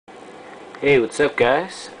Hey, what's up,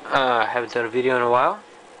 guys? Haven't done a video in a while,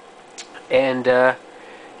 and yeah,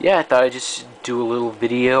 I thought I'd just do a little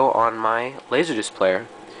video on my Laserdisc player.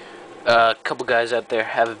 A couple guys out there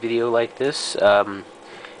have a video like this,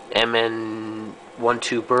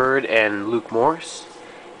 MN12Bird and Luke Morris,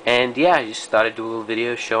 and yeah, I just thought I'd do a little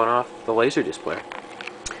video showing off the Laserdisc player.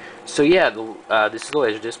 So yeah, this is the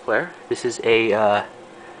Laserdisc player. This is a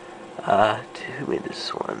who made this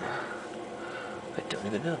one? I don't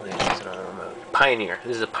even know. It's not a remote. Pioneer.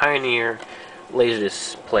 This is a Pioneer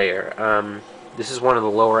Laserdisc player. This is one of the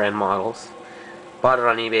lower end models. Bought it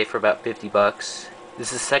on eBay for about 50 bucks.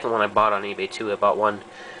 This is the second one I bought on eBay too. I bought one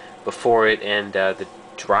before it, and the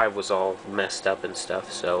drive was all messed up and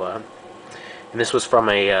stuff. So, and this was from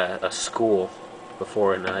a school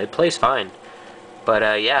before, and it plays fine.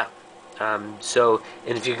 But yeah. So,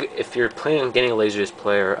 and if you're planning on getting a Laserdisc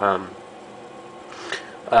player,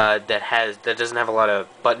 that doesn't have a lot of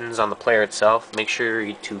buttons on the player itself, make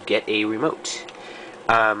sure to get a remote.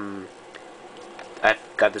 I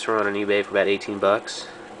got this remote on eBay for about 18 bucks,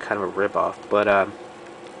 kind of a rip-off, but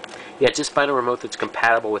yeah, just find a remote that's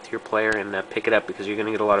compatible with your player and pick it up, because you're going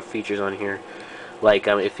to get a lot of features on here. Like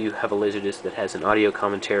if you have a Laserdisc that has an audio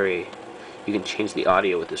commentary, you can change the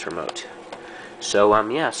audio with this remote. So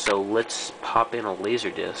yeah, so let's pop in a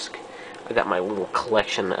Laserdisc. I got my little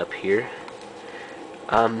collection up here.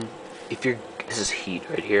 This is heat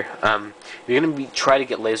right here. If you're gonna try to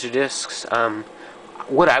get Laserdiscs,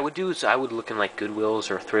 what I would do is I would look in like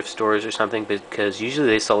Goodwills or thrift stores or something, because usually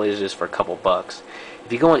they sell Laserdiscs for a couple bucks.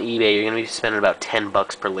 If you go on eBay, you're gonna be spending about 10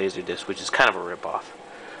 bucks per Laserdisc, which is kind of a rip-off.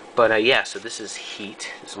 But yeah, so this is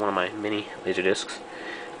heat. This is one of my mini Laserdiscs.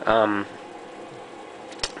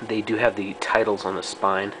 They do have the titles on the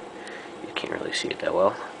spine. You can't really see it that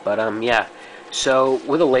well, but yeah. So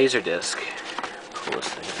with a Laserdisc, pull this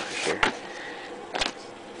thing over here,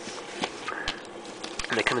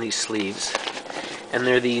 and they come in these sleeves, and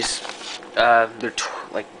they're these,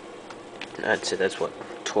 like, I'd say that's what,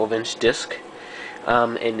 12-inch disc,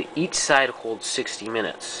 and each side holds 60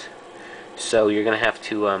 minutes. So you're gonna have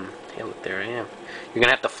to, hey, look, there I am. You're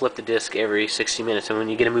gonna have to flip the disc every 60 minutes, and when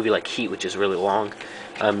you get a movie like Heat, which is really long,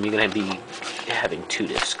 you're gonna be having 2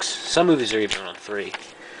 discs. Some movies are even on 3.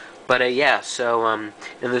 But yeah, so and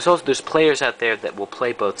there's players out there that will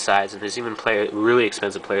play both sides, and there's even really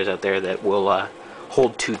expensive players out there that will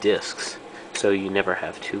hold 2 discs, so you never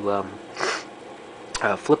have to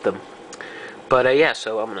flip them. But yeah,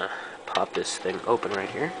 so I'm gonna pop this thing open right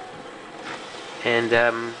here, and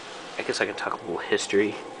I guess I can talk a little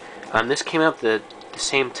history. This came out the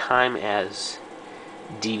same time as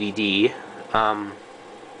DVD.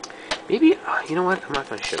 Maybe you know what? I'm not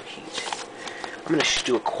gonna show Heat. I'm going to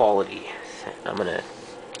do a quality thing. I'm going to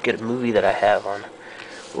get a movie that I have on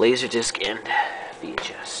Laserdisc and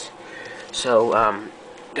VHS. So,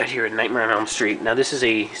 got here at Nightmare on Elm Street. Now, this is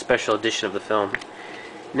a special edition of the film.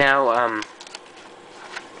 Now,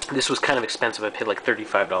 this was kind of expensive. I paid like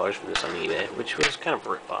 $35 for this on eBay, which was kind of a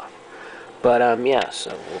rip-off. But, yeah,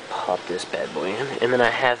 so we'll pop this bad boy in. And then I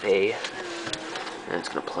have and it's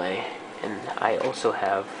going to play. And I also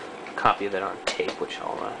have a copy of it on tape, which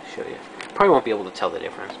I'll show you. Probably won't be able to tell the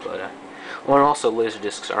difference, but well, and also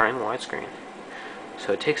Laserdiscs are in widescreen,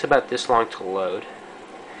 so it takes about this long to load.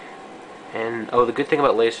 And oh, the good thing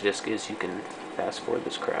about Laserdisc is you can fast forward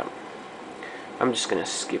this crap. I'm just gonna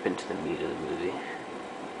skip into the meat of the movie.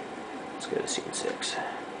 Let's go to scene 6.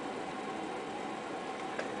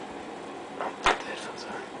 Oh, put the headphones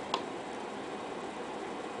on.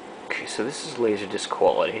 Okay, so this is Laserdisc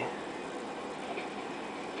quality.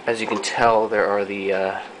 As you can tell, there are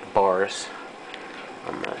the bars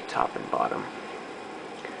on the top and bottom.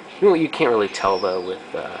 You know what, you can't really tell though with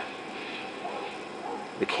the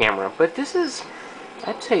camera, but this is,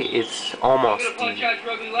 I'd say it's almost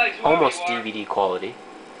DVD quality.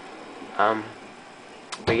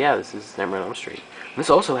 But yeah, this is Nightmare on Elm Street. This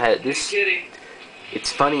also had this.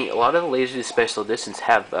 It's funny, a lot of the Laserdisc special editions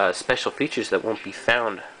have special features that won't be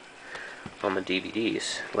found on the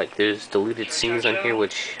DVDs. Like there's deleted scenes on here,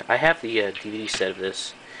 which I have the DVD set of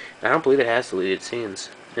this. I don't believe it has deleted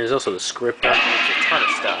scenes. There's also the script on it. There's a ton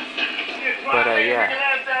of stuff. But yeah.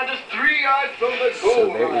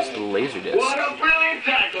 So there is the Laserdisc.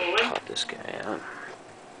 Pop this guy out.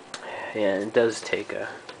 Yeah, it does take a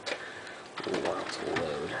little while to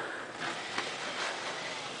load.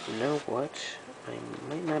 You know what? I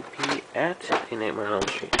might not be at a Nightmare on Elm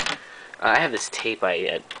Street. I have this tape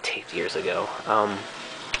I taped years ago.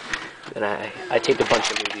 That I taped a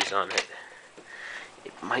bunch of movies on it.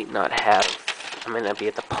 It might not have. I might not be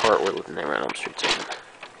at the part where Nightmare on Elm Street's in.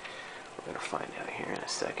 We're gonna find out here in a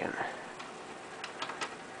second.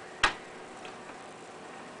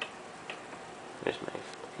 There's my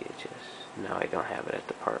VHS. No, I don't have it at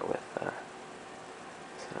the part with, I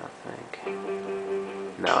don't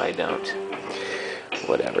think. No, I don't.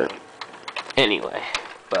 Whatever. Anyway,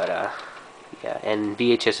 but, yeah, and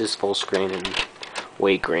VHS is full screen and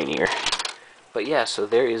way grainier. But yeah, so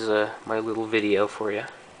there is my little video for you.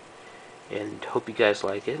 And hope you guys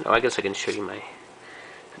like it. Oh, I guess I can show you my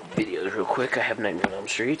videos real quick. I have Nightmare on Elm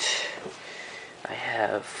Street. I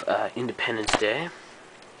have Independence Day.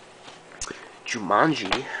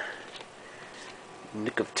 Jumanji.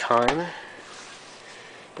 Nick of Time.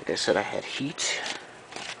 Like I said, I had Heat.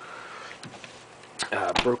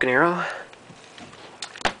 Broken Arrow.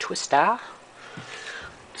 Twister.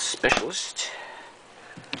 Specialist.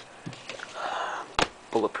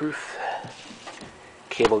 Bulletproof.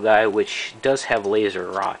 Cable Guy, which does have laser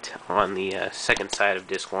rot on the second side of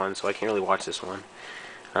disc 1, so I can't really watch this one.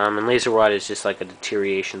 And laser rot is just like a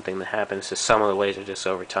deterioration thing that happens to some of the laser discs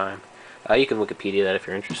over time. You can Wikipedia that if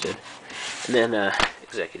you're interested. And then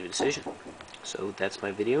Executive Decision. So that's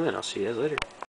my video, and I'll see you guys later.